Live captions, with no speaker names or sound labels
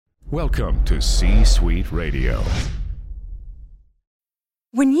Welcome to C-Suite Radio.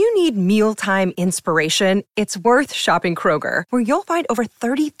 When you need mealtime inspiration, it's worth shopping Kroger, where you'll find over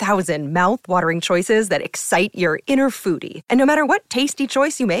 30,000 mouth-watering choices that excite your inner foodie. And no matter what tasty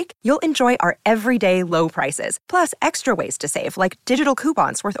choice you make, you'll enjoy our everyday low prices, plus extra ways to save, like digital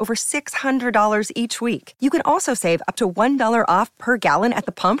coupons worth over $600 each week. You can also save up to $1 off per gallon at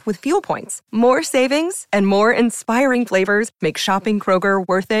the pump with fuel points. More savings and more inspiring flavors make shopping Kroger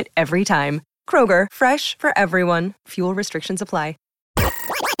worth it every time. Kroger, fresh for everyone. Fuel restrictions apply.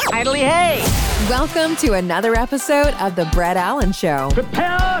 Idly hey! Welcome to another episode of The Brett Allen Show.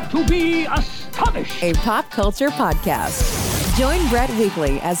 Prepare to be astonished! A pop culture podcast. Join Brett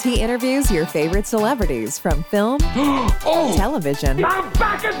weekly as he interviews your favorite celebrities from film, television, I'm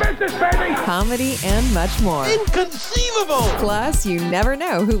back in business, baby! comedy, and much more. Inconceivable! Plus, you never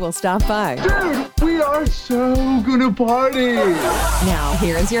know who will stop by. Dude, we are so gonna party! Now,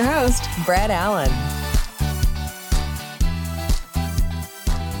 here is your host, Brett Allen.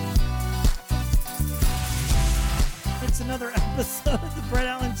 Another episode of the Brett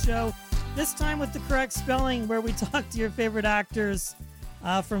Allen Show, this time with the correct spelling, where we talk to your favorite actors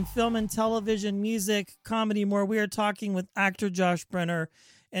from film and television, music, comedy, more. We are talking with actor Josh Brener,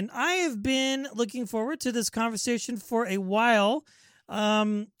 and I have been looking forward to this conversation for a while.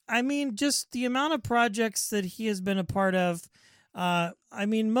 Just the amount of projects that he has been a part of.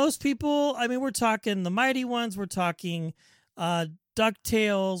 Most people, we're talking The Mighty Ones, we're talking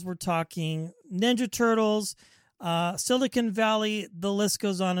DuckTales, we're talking Ninja Turtles, Silicon Valley, the list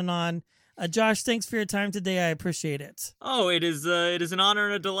goes on and on. Josh, thanks for your time today. I appreciate it. Oh, it is an honor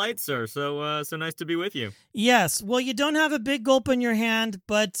and a delight, sir. So nice to be with you. Yes. Well, you don't have a big gulp in your hand,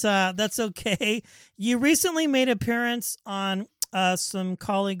 but that's okay. You recently made an appearance on some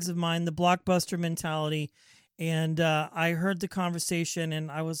colleagues of mine, the Blockbuster Mentality, and I heard the conversation, and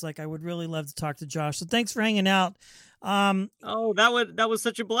I was like, I would really love to talk to Josh. So thanks for hanging out. That was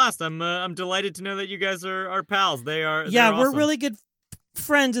such a blast. I'm delighted to know that you guys are pals. They're we're awesome. really good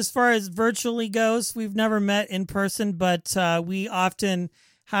friends as far as virtually goes. We've never met in person, but we often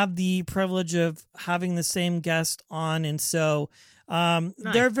have the privilege of having the same guest on, and so nice.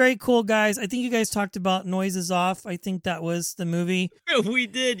 They're very cool guys. I think you guys talked about Noises Off. I think that was the movie. We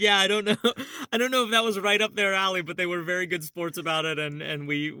did, yeah. I don't know if that was right up their alley, but they were very good sports about it, and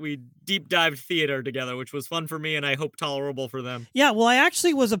we deep dived theater together, which was fun for me, and I hope tolerable for them. Yeah, well, I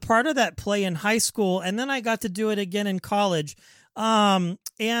actually was a part of that play in high school, and then I got to do it again in college. And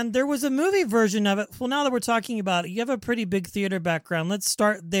there was a movie version of it. Well, now that we're talking about it, you have a pretty big theater background. Let's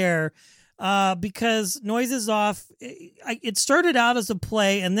start there. Because Noises Off, it started out as a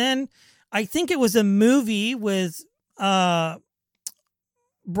play, and then I think it was a movie with Michael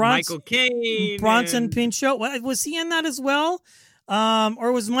Caine, Bronson Pinchot. Was he in that as well?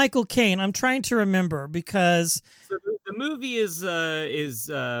 Or was Michael Caine? I'm trying to remember because the movie is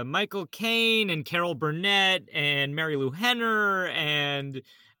Michael Caine and Carol Burnett and Mary Lou Henner, and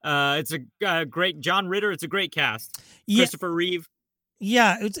it's a great John Ritter. It's a great cast. Yeah. Christopher Reeve.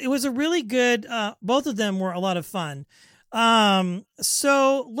 Yeah, it was a really good, both of them were a lot of fun.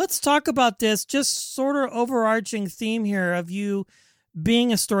 So let's talk about this, just sort of overarching theme here of you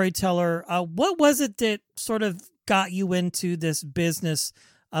being a storyteller. What was it that sort of got you into this business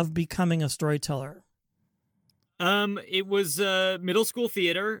of becoming a storyteller? It was middle school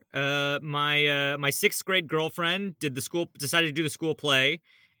theater. My sixth grade girlfriend decided to do the school play,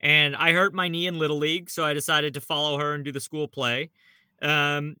 and I hurt my knee in Little League, so I decided to follow her and do the school play.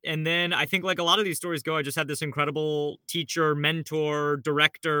 And then I think, like a lot of these stories go, I just had this incredible teacher, mentor,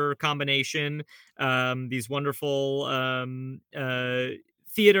 director combination. These wonderful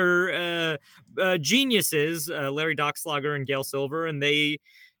theater geniuses, Larry Dockslager and Gail Silver, and they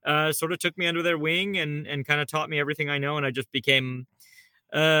sort of took me under their wing and kind of taught me everything I know, and I just became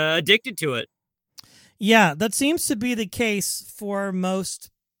addicted to it. Yeah, that seems to be the case for most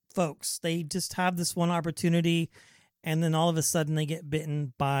folks. They just have this one opportunity, and then all of a sudden they get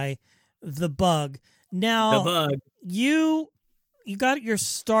bitten by the bug. Now, you got your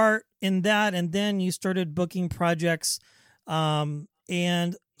start in that, and then you started booking projects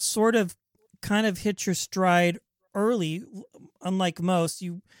and sort of kind of hit your stride early, unlike most.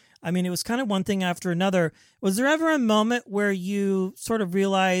 It was kind of one thing after another. Was there ever a moment where you sort of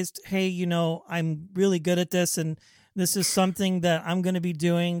realized, hey, I'm really good at this, and this is something that I'm going to be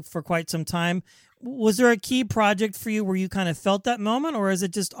doing for quite some time? Was there a key project for you where you kind of felt that moment, or has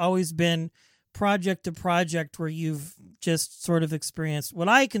it just always been project to project where you've just sort of experienced what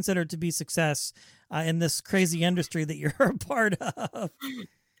I consider to be success in this crazy industry that you're a part of?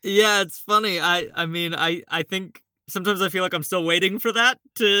 Yeah, it's funny. I think sometimes I feel like I'm still waiting for that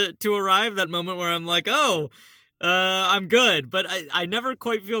to arrive, that moment where I'm like, oh, I'm good. But I never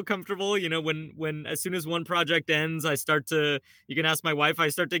quite feel comfortable, when as soon as one project ends, you can ask my wife, I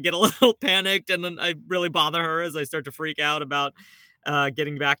start to get a little panicked, and then I really bother her as I start to freak out about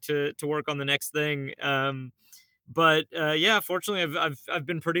getting back to work on the next thing. But yeah, fortunately, I've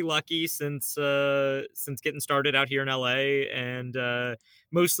been pretty lucky since getting started out here in LA, and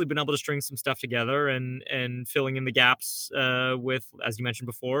mostly been able to string some stuff together and filling in the gaps with, as you mentioned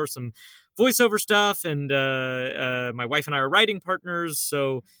before, some voiceover stuff. And my wife and I are writing partners,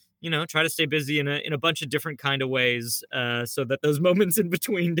 so try to stay busy in a bunch of different kind of ways, so that those moments in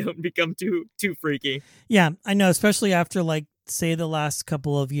between don't become too freaky. Yeah, I know, especially after like say the last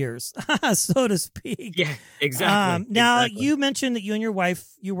couple of years, so to speak. Yeah, exactly. Now Exactly. you mentioned that you and your wife,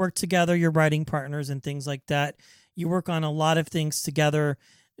 you work together, you're writing partners and things like that. You work on a lot of things together.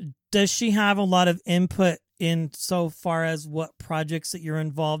 Does she have a lot of input in so far as what projects that you're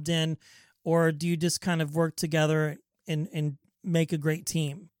involved in, or do you just kind of work together and make a great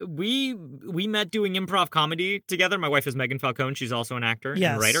team? We met doing improv comedy together. My wife is Megan Falcone. She's also an actor and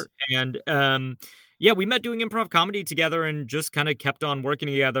Yes. writer. And yeah, we met doing improv comedy together and just kind of kept on working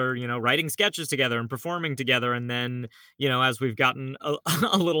together, writing sketches together and performing together. And then, as we've gotten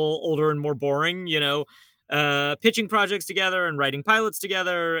a little older and more boring, pitching projects together and writing pilots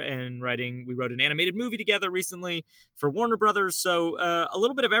together, and we wrote an animated movie together recently for Warner Brothers. So a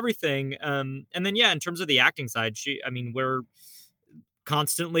little bit of everything. And then, yeah, in terms of the acting side, we're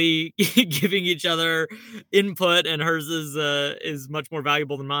constantly giving each other input, and hers is much more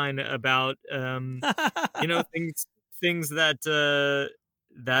valuable than mine about things that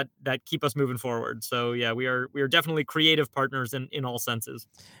keep us moving forward. So yeah, we are definitely creative partners in all senses.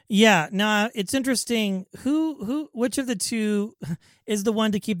 Yeah. Now it's interesting. Which of the two is the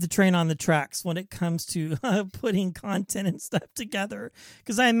one to keep the train on the tracks when it comes to putting content and stuff together?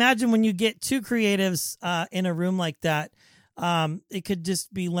 Because I imagine when you get two creatives in a room like that, it could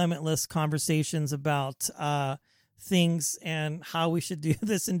just be limitless conversations about things and how we should do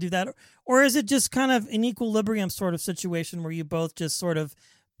this and do that. Or is it just kind of an equilibrium sort of situation where you both just sort of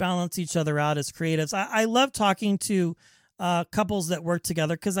balance each other out as creatives? I love talking to couples that work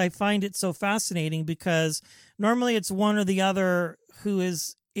together because I find it so fascinating, because normally it's one or the other who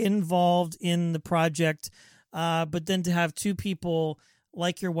is involved in the project. But then to have two people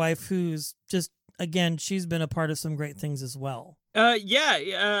like your wife who's just, again, she's been a part of some great things as well.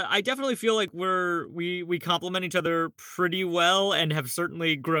 Yeah, I definitely feel like we complement each other pretty well, and have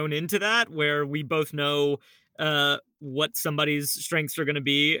certainly grown into that, where we both know what somebody's strengths are going to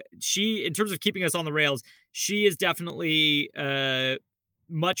be. In terms of keeping us on the rails, she is definitely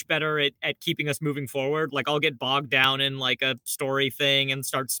much better at keeping us moving forward. Like, I'll get bogged down in like a story thing and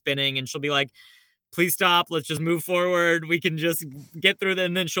start spinning, and she'll be like, please stop, let's just move forward, we can just get through that.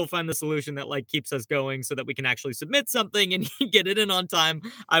 And then she'll find the solution that like keeps us going, so that we can actually submit something and get it in on time.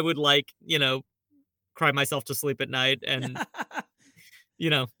 I would cry myself to sleep at night, and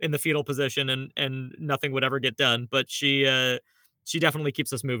in the fetal position, and nothing would ever get done. But she definitely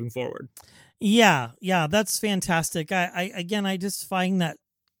keeps us moving forward. Yeah, that's fantastic. I just find that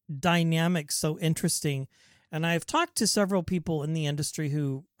dynamic so interesting. And I've talked to several people in the industry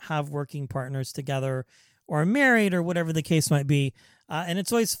who have working partners together or are married or whatever the case might be. And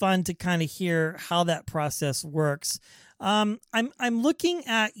it's always fun to kind of hear how that process works. I'm looking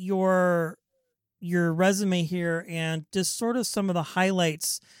at your resume here and just sort of some of the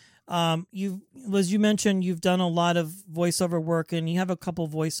highlights. As you mentioned, you've done a lot of voiceover work, and you have a couple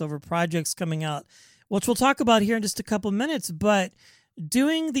voiceover projects coming out, which we'll talk about here in just a couple minutes. But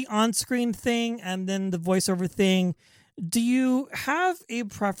doing the on-screen thing and then the voiceover thing, do you have a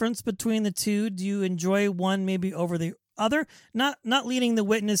preference between the two? Do you enjoy one maybe over the other? Not leading the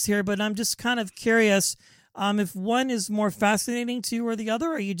witness here, but I'm just kind of curious if one is more fascinating to you or the other,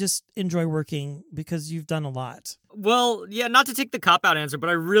 or you just enjoy working because you've done a lot. Well, yeah, not to take the cop-out answer, but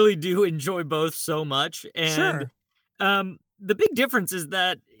I really do enjoy both so much. And Sure. the big difference is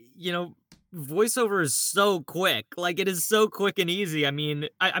that, voiceover is so quick. Like, it is so quick and easy. I mean,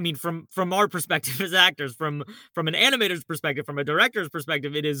 from our perspective as actors, from an animator's perspective, from a director's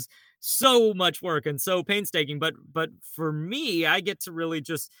perspective, it is so much work and so painstaking. But for me, I get to really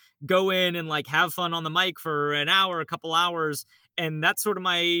just go in and like have fun on the mic for an hour, a couple hours, and that's sort of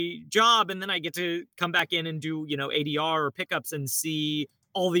my job. And then I get to come back in and do, ADR or pickups and see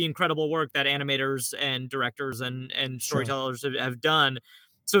all the incredible work that animators and directors and Sure. storytellers have done.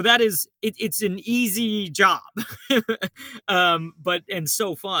 So that is, it's an easy job, but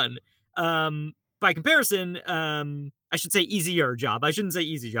so fun. By comparison, I should say easier job. I shouldn't say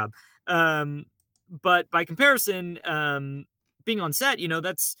easy job. but by comparison, being on set,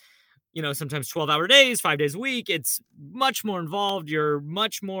 that's, sometimes 12-hour days, 5 days a week. It's much more involved. You're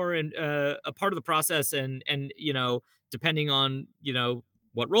much more in a part of the process. And, depending on,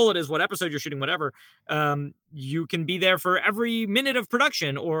 what role it is, what episode you're shooting, whatever, you can be there for every minute of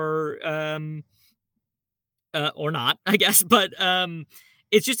production or not, I guess. But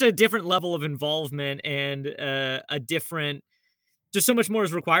it's just a different level of involvement and a different, just so much more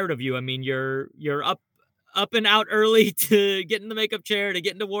is required of you. I mean, you're up and out early to get in the makeup chair, to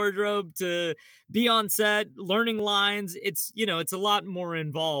get into wardrobe, to be on set, learning lines. It's a lot more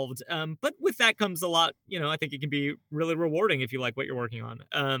involved. But with that comes a lot, I think it can be really rewarding if you like what you're working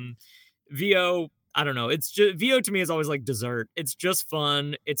on. VO, I don't know. It's just, VO to me is always like dessert. It's just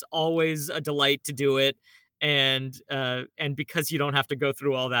fun. It's always a delight to do it. And because you don't have to go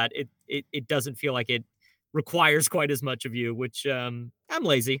through all that, it doesn't feel like it requires quite as much of you, which I'm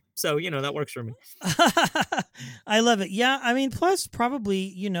lazy. So, that works for me. I love it. Yeah. I mean, plus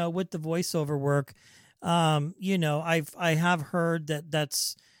probably, with the voiceover work, I have heard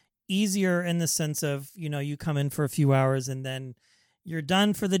that's easier in the sense of, you come in for a few hours and then you're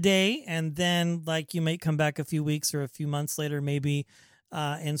done for the day. And then like you might come back a few weeks or a few months later, maybe,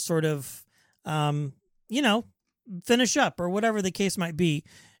 and sort of, finish up or whatever the case might be.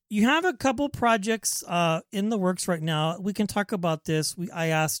 You have a couple projects in the works right now. We can talk about this. I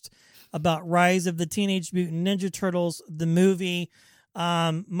asked about Rise of the Teenage Mutant Ninja Turtles, the movie.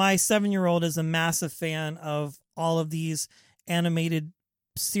 My 7-year-old is a massive fan of all of these animated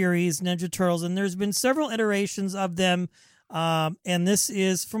series, Ninja Turtles, and there's been several iterations of them. And this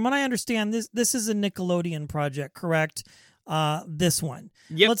is, from what I understand, this is a Nickelodeon project, correct? This one.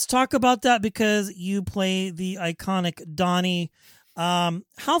 Yep. Let's talk about that because you play the iconic Donnie.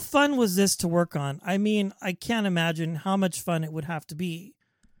 How fun was this to work on? I mean, I can't imagine how much fun it would have to be.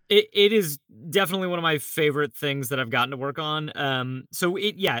 It is definitely one of my favorite things that I've gotten to work on. So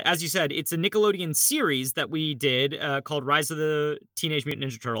as you said, it's a Nickelodeon series that we did called Rise of the Teenage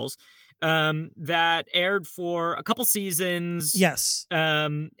Mutant Ninja Turtles. That aired for a couple seasons. Yes.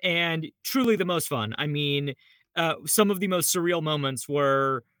 And truly the most fun. I mean, some of the most surreal moments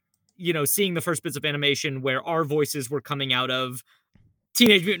were, seeing the first bits of animation where our voices were coming out of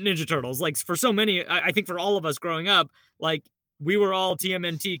Teenage Mutant Ninja Turtles. Like for so many, I think for all of us growing up, like we were all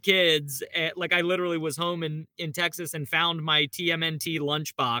TMNT kids. Like I literally was home in Texas and found my TMNT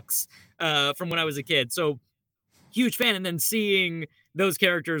lunchbox from when I was a kid. So huge fan. And then seeing those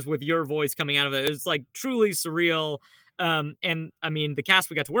characters with your voice coming out of it, was like truly surreal. And I mean, the cast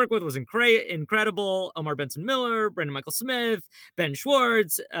we got to work with was incredible. Omar Benson Miller, Brendan Michael Smith, Ben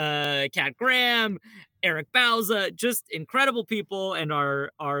Schwartz, Kat Graham, Eric Bauza, just incredible people. And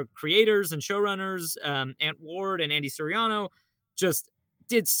our creators and showrunners, Ant Ward and Andy Suriano, just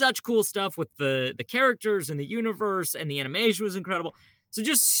did such cool stuff with the characters and the universe, and the animation was incredible. So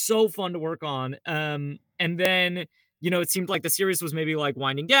just so fun to work on. And then, it seemed like the series was maybe like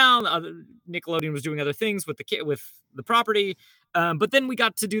winding down. Nickelodeon was doing other things with the property. But then we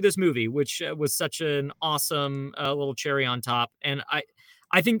got to do this movie, which was such an awesome little cherry on top. And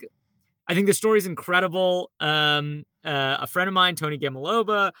I think the story's incredible. A friend of mine, Tony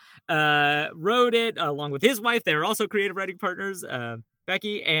Gamaloba, wrote it along with his wife. They're also creative writing partners,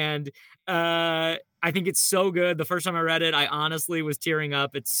 Becky. And I think it's so good. The first time I read it, I honestly was tearing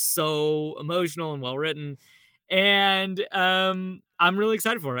up. It's so emotional and well written. And I'm really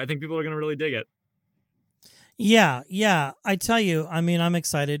excited for it. I think people are going to really dig it. Yeah. I tell you, I mean, I'm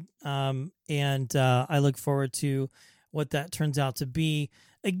excited. And I look forward to what that turns out to be.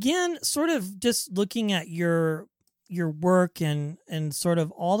 Again, sort of just looking at your work and sort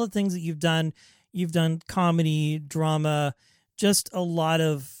of all the things that you've done. You've done comedy, drama, just a lot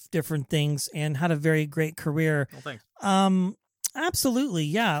of different things, and had a very great career. Well, thanks. Absolutely.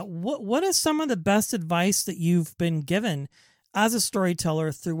 Yeah. What is some of the best advice that you've been given as a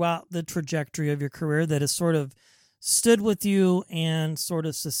storyteller throughout the trajectory of your career that has sort of stood with you and sort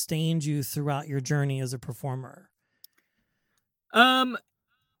of sustained you throughout your journey as a performer? I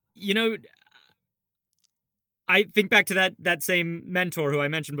think back to that same mentor who I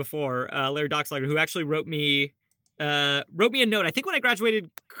mentioned before, Larry Doxlager, who actually wrote me a note. I think when I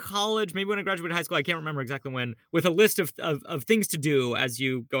graduated college, maybe when I graduated high school, I can't remember exactly when, with a list of things to do as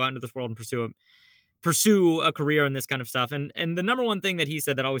you go out into this world and pursue a career and this kind of stuff. And the number one thing that he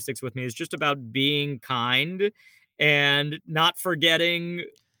said that always sticks with me is just about being kind and not forgetting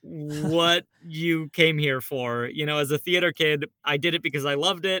what you came here for. As a theater kid, I did it because I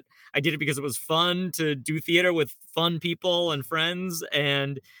loved it. I did it because it was fun to do theater with fun people and friends.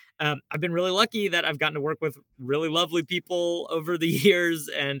 And I've been really lucky that I've gotten to work with really lovely people over the years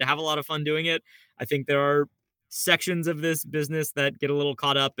and have a lot of fun doing it. I think there are sections of this business that get a little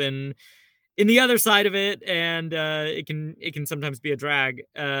caught up in the other side of it, and it can sometimes be a drag.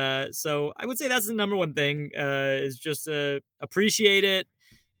 So I would say that's the number one thing, is just appreciate it,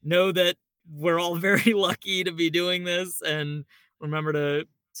 know that we're all very lucky to be doing this, and remember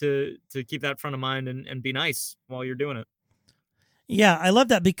to keep that front of mind and be nice while you're doing it. Yeah, I love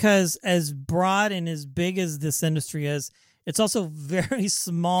that because as broad and as big as this industry is, it's also very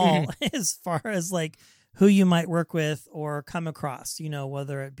small as far as like who you might work with or come across,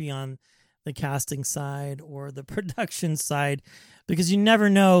 whether it be on the casting side or the production side, because you never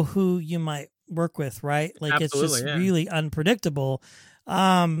know who you might work with, right? Like Absolutely, it's just yeah. really unpredictable.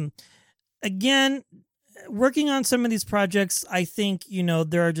 Again, working on some of these projects, I think,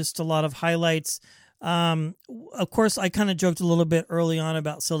 there are just a lot of highlights. Of course, I kind of joked a little bit early on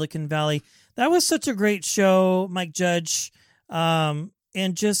about Silicon Valley. That was such a great show, Mike Judge. And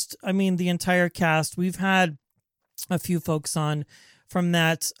just, the entire cast. We've had a few folks on from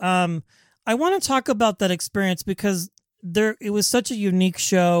that. I want to talk about that experience because it was such a unique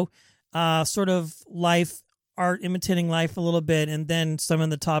show, sort of life, art imitating life a little bit, and then some of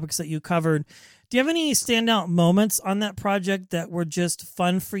the topics that you covered. Do you have any standout moments on that project that were just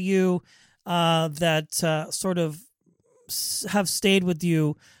fun for you, that sort of have stayed with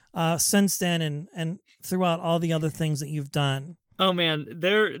you since then and throughout all the other things that you've done? Oh man,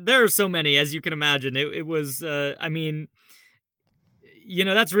 there are so many, as you can imagine. It was, that's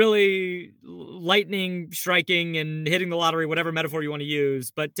really lightning striking and hitting the lottery, whatever metaphor you want to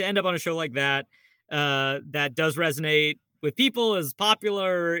use. But to end up on a show like that, that does resonate with people, is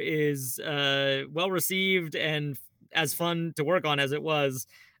popular, is well received, and as fun to work on as it was,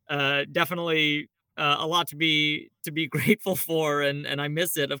 definitely a lot to be grateful for, and I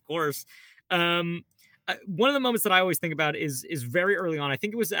miss it, of course. One of the moments that I always think about is very early on. I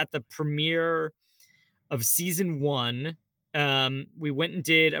think it was at the premiere of season 1. We went and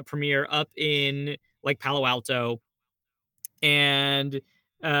did a premiere up in like Palo Alto, and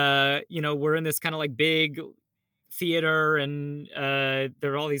we're in this kind of like big theater, and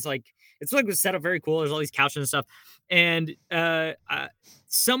there are all these like, it's like set up very cool. There's all these couches and stuff, and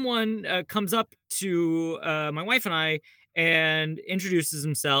someone comes up to my wife and I and introduces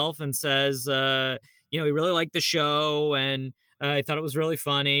himself and says, he really liked the show, and I thought it was really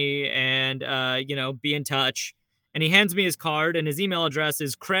funny, and be in touch. And he hands me his card, and his email address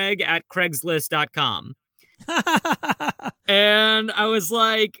is craig@craigslist.com. And I was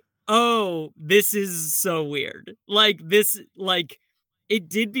like, oh, this is so weird. It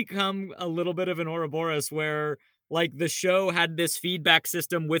did become a little bit of an Ouroboros where like the show had this feedback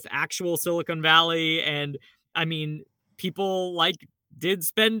system with actual Silicon Valley. And people like did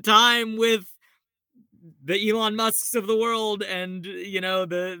spend time with the Elon Musks of the world, and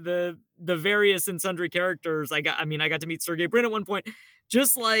the various and sundry characters. I got to meet Sergey Brin at one point.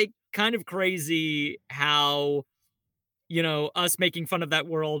 Just like kind of crazy how us making fun of that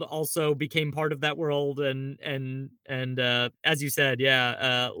world also became part of that world, and as you said,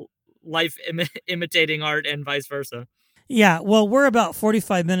 life imitating art and vice versa. Yeah, well, we're about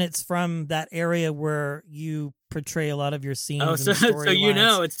 45 minutes from that area where you portray a lot of your scenes. Oh, and so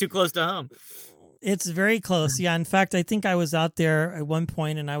storylines. it's too close to home. It's very close. Yeah. In fact, I think I was out there at one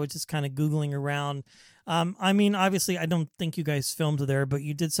point and I was just kind of Googling around. Obviously, I don't think you guys filmed there, but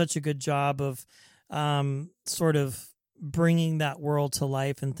you did such a good job of sort of bringing that world to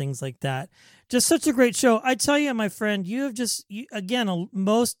life and things like that. Just such a great show. I tell you, my friend, you have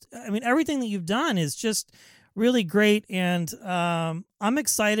everything that you've done is just really great. And I'm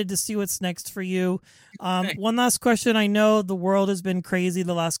excited to see what's next for you. One last question. I know the world has been crazy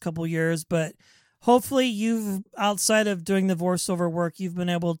the last couple years, but hopefully you've, outside of doing the voiceover work, you've been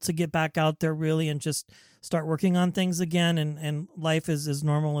able to get back out there really and just start working on things again, and life is as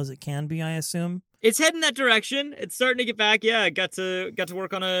normal as it can be, I assume. It's heading that direction. It's starting to get back. Yeah, I got to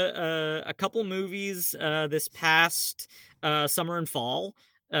work on a couple movies this past summer and fall.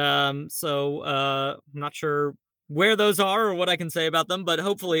 So I'm not sure where those are or what I can say about them, but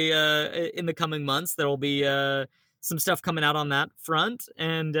hopefully in the coming months there will be some stuff coming out on that front.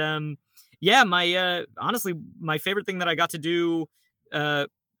 And my honestly, my favorite thing that I got to do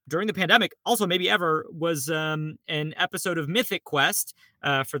during the pandemic, also maybe ever, was an episode of Mythic Quest.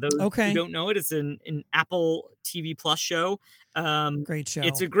 For those who don't know it, it's an Apple TV Plus show. Great show.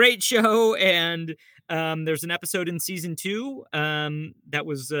 It's a great show, and there's an episode in season 2 that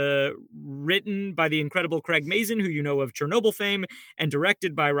was written by the incredible Craig Mazin, who you know of Chernobyl fame, and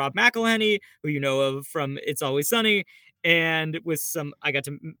directed by Rob McElhenney, who you know of from It's Always Sunny. and I got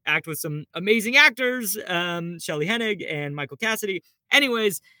to act with some amazing actors, Shelley Hennig and Michael Cassidy.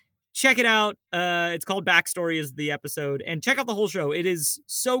 Anyways, check it out. It's called Backstory is the episode, and check out the whole show. It is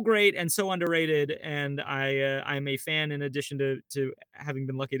so great and so underrated, and I'm a fan in addition to having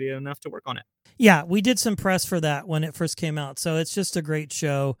been lucky enough to work on it. Yeah, we did some press for that when it first came out, so it's just a great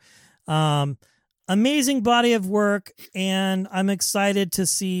show. Amazing body of work, and I'm excited to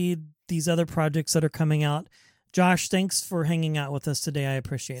see these other projects that are coming out. Josh, thanks for hanging out with us today. I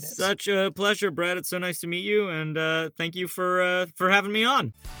appreciate it. Such a pleasure, Brett. It's so nice to meet you, and thank you for having me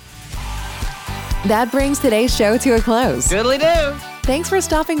on. That brings today's show to a close. Goodly do. Thanks for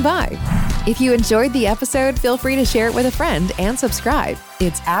stopping by. If you enjoyed the episode, feel free to share it with a friend and subscribe.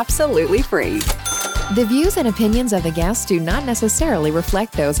 It's absolutely free. The views and opinions of the guests do not necessarily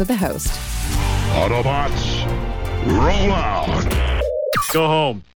reflect those of the host. Autobots, roll out. Go home.